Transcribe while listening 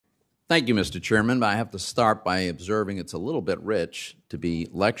Thank you, Mr. Chairman. I have to start by observing it's a little bit rich to be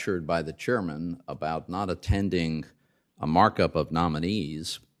lectured by the chairman about not attending a markup of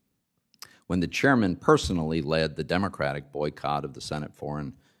nominees when the chairman personally led the Democratic boycott of the Senate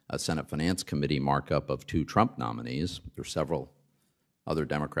Finance Committee markup of 2 Trump nominees. There are several other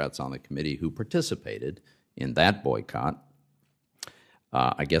Democrats on the committee who participated in that boycott.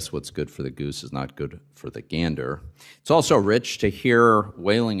 I guess what's good for the goose is not good for the gander. It's also rich to hear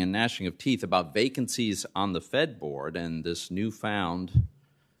wailing and gnashing of teeth about vacancies on the Fed board and this newfound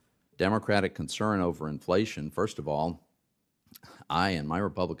Democratic concern over inflation. First of all, I and my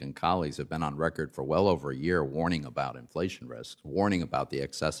Republican colleagues have been on record for well over a year warning about inflation risks, warning about the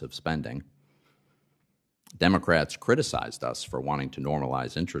excessive spending. Democrats criticized us for wanting to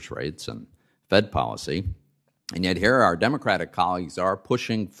normalize interest rates and Fed policy. And yet here our Democratic colleagues are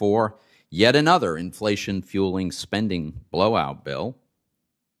pushing for yet another inflation-fueling spending blowout bill.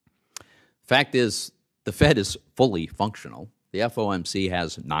 Fact is, the Fed is fully functional. The FOMC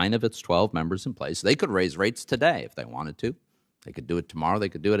has 9 of its 12 members in place. They could raise rates today if they wanted to. They could do it tomorrow. They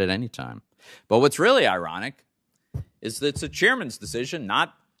could do it at any time. But what's really ironic is that it's the chairman's decision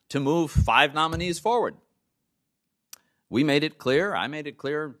not to move 5 nominees forward. We made it clear, I made it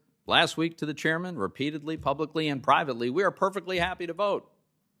clear last week to the chairman, repeatedly, publicly, and privately, we are perfectly happy to vote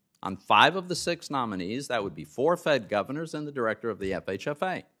on 5 of the 6 nominees. That would be 4 Fed governors and the director of the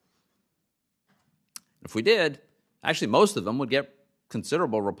FHFA. If we did, actually most of them would get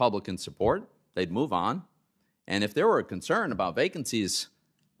considerable Republican support. They'd move on. And if there were a concern about vacancies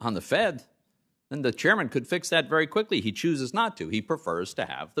on the Fed, then the chairman could fix that very quickly. He chooses not to. He prefers to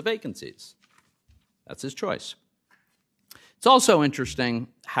have the vacancies. That's his choice. It's also interesting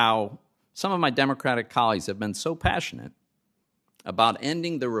how some of my Democratic colleagues have been so passionate about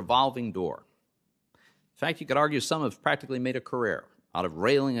ending the revolving door. In fact, you could argue some have practically made a career out of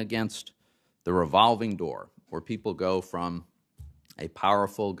railing against the revolving door, where people go from a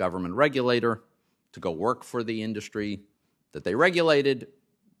powerful government regulator to go work for the industry that they regulated,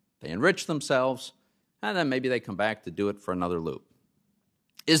 they enrich themselves, and then maybe they come back to do it for another loop.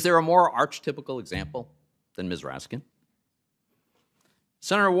 Is there a more archetypical example than Ms. Raskin?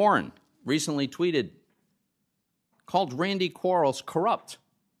 Senator Warren recently tweeted, called Randy Quarles corrupt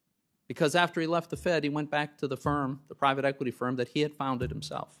because after he left the Fed, he went back to the firm, the private equity firm that he had founded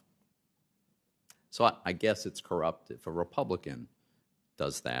himself. So I guess it's corrupt if a Republican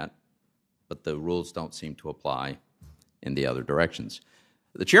does that, but the rules don't seem to apply in the other directions.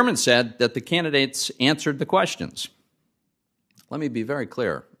 The chairman said that the candidates answered the questions. Let me be very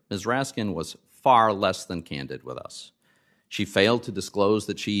clear. Ms. Raskin was far less than candid with us. She failed to disclose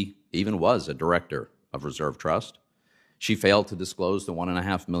that she even was a director of Reserve Trust. She failed to disclose the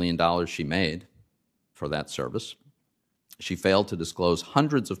 $1.5 million she made for that service. She failed to disclose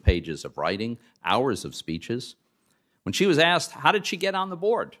hundreds of pages of writing, hours of speeches. When she was asked, how did she get on the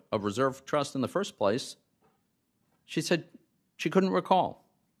board of Reserve Trust in the first place, she said she couldn't recall,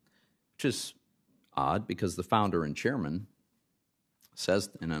 which is odd because the founder and chairman says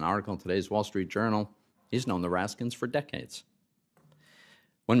in an article in today's Wall Street Journal, he's known the Raskins for decades.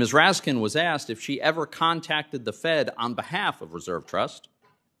 When Ms. Raskin was asked if she ever contacted the Fed on behalf of Reserve Trust,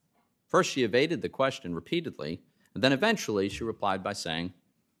 first she evaded the question repeatedly, and then eventually she replied by saying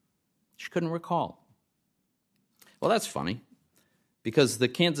she couldn't recall. Well, that's funny, because the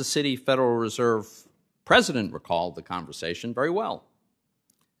Kansas City Federal Reserve president recalled the conversation very well.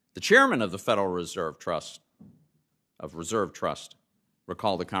 The chairman of the Federal Reserve Trust,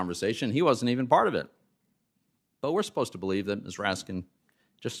 recalled the conversation. He wasn't even part of it. But we're supposed to believe that Ms. Raskin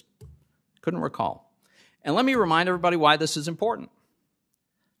just couldn't recall. And let me remind everybody why this is important.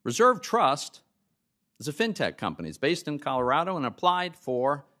 Reserve Trust is a fintech company. It's based in Colorado and applied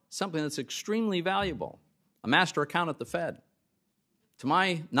for something that's extremely valuable, a master account at the Fed. To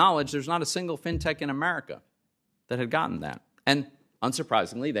my knowledge, there's not a single fintech in America that had gotten that. And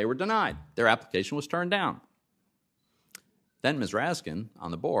unsurprisingly, they were denied. Their application was turned down. Then Ms. Raskin,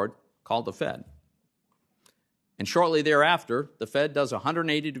 on the board, called the Fed. And shortly thereafter, the Fed does a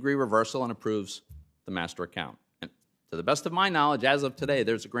 180-degree reversal and approves the master account. And to the best of my knowledge, as of today,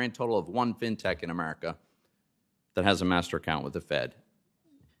 there's a grand total of 1 fintech in America that has a master account with the Fed,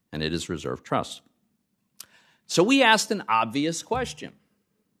 and it is Reserve Trust. So we asked an obvious question.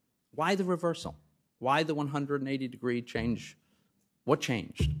 Why the reversal? Why the 180-degree change? What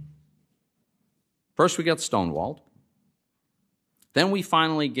changed? First, we got stonewalled. Then we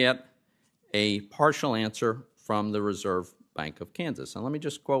finally get a partial answer from the Reserve Bank of Kansas. And let me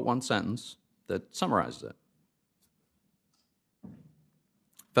just quote one sentence that summarizes it.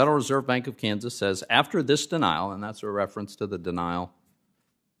 Federal Reserve Bank of Kansas says, after this denial, and that's a reference to the denial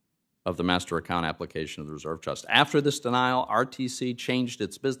of the master account application of the Reserve Trust. After this denial, RTC changed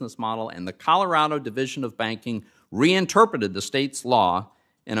its business model, and the Colorado Division of Banking reinterpreted the state's law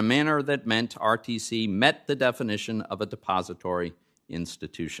in a manner that meant RTC met the definition of a depository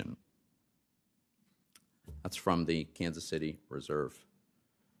institution. That's from the Kansas City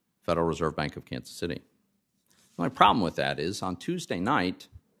Federal Reserve Bank of Kansas City. The only problem with that is on Tuesday night,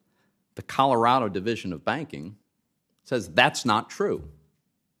 the Colorado Division of Banking says that's not true.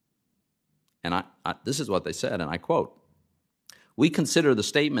 And this is what they said, and I quote, "We consider the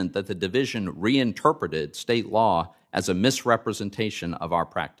statement that the division reinterpreted state law as a misrepresentation of our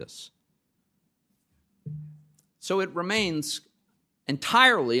practice." So it remains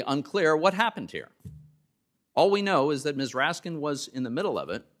entirely unclear what happened here. All we know is that Ms. Raskin was in the middle of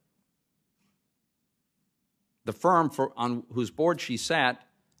it. The firm on whose board she sat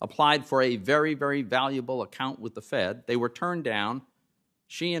applied for a very, very valuable account with the Fed. They were turned down.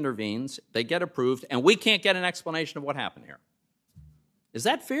 She intervenes. They get approved, and we can't get an explanation of what happened here. Is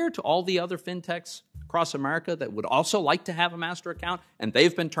that fair to all the other fintechs across America that would also like to have a master account, and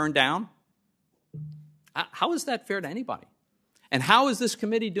they've been turned down? How is that fair to anybody? And how is this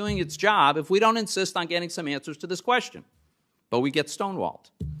committee doing its job if we don't insist on getting some answers to this question? But we get stonewalled.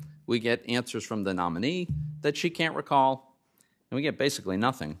 We get answers from the nominee that she can't recall, and we get basically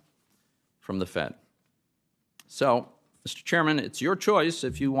nothing from the Fed. So, Mr. Chairman, it's your choice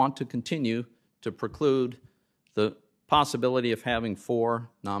if you want to continue to preclude the possibility of having 4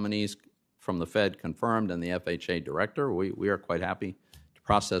 nominees from the Fed confirmed and the FHA director. We are quite happy to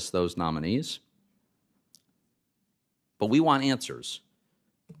process those nominees. But we want answers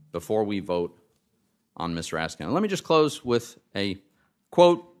before we vote on Ms. Raskin. And let me just close with a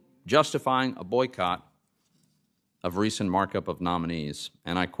quote justifying a boycott of recent markup of nominees.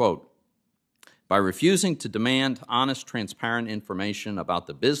 And I quote, "By refusing to demand honest, transparent information about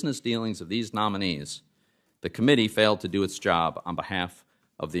the business dealings of these nominees, the committee failed to do its job on behalf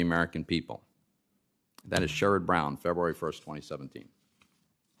of the American people." That is Sherrod Brown, February 1st, 2017.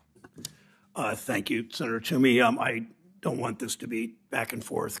 Thank you, Senator Toomey. I don't want this to be back and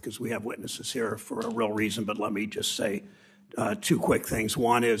forth because we have witnesses here for a real reason, but let me just say 2 quick things.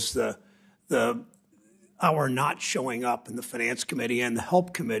 One is our not showing up in the Finance Committee and the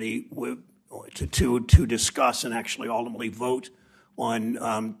Help Committee to discuss and actually ultimately vote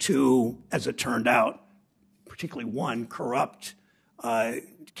on 2, as it turned out, particularly 1 corrupt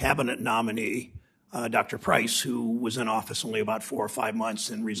cabinet nominee, Dr. Price, who was in office only about 4 or 5 months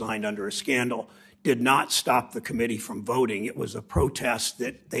and resigned under a scandal, did not stop the committee from voting. It was a protest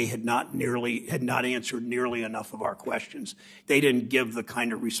that they had not answered nearly enough of our questions. They didn't give the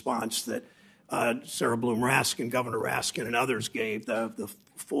kind of response that Sarah Bloom Raskin, Governor Raskin, and others gave, the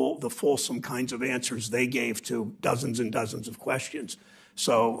fulsome kinds of answers they gave to dozens and dozens of questions.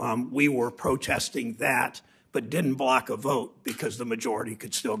 So we were protesting that, but didn't block a vote because the majority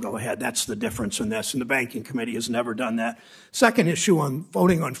could still go ahead. That's the difference in this, and the Banking Committee has never done that. Second issue on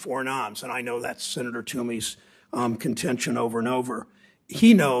voting on 4 noms, and I know that's Senator Toomey's contention over and over.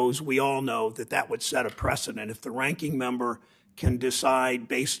 He knows, we all know, that would set a precedent. If the ranking member can decide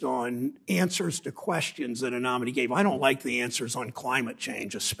based on answers to questions that a nominee gave. I don't like the answers on climate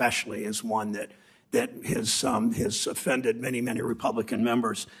change, especially, as one that has offended many, many Republican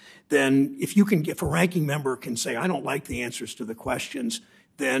members. Then if a ranking member can say, I don't like the answers to the questions,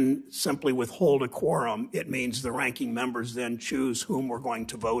 then simply withhold a quorum. It means the ranking members then choose whom we're going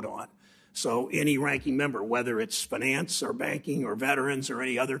to vote on. So any ranking member, whether it's finance or banking or veterans or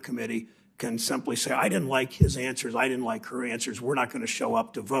any other committee, can simply say, I didn't like his answers, I didn't like her answers, we're not going to show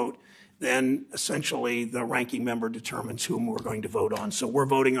up to vote. Then essentially the ranking member determines whom we're going to vote on. So we're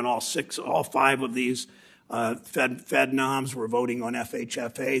voting on all 5 of these Fed noms. We're voting on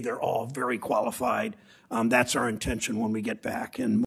FHFA. They're all very qualified. That's our intention when we get back. And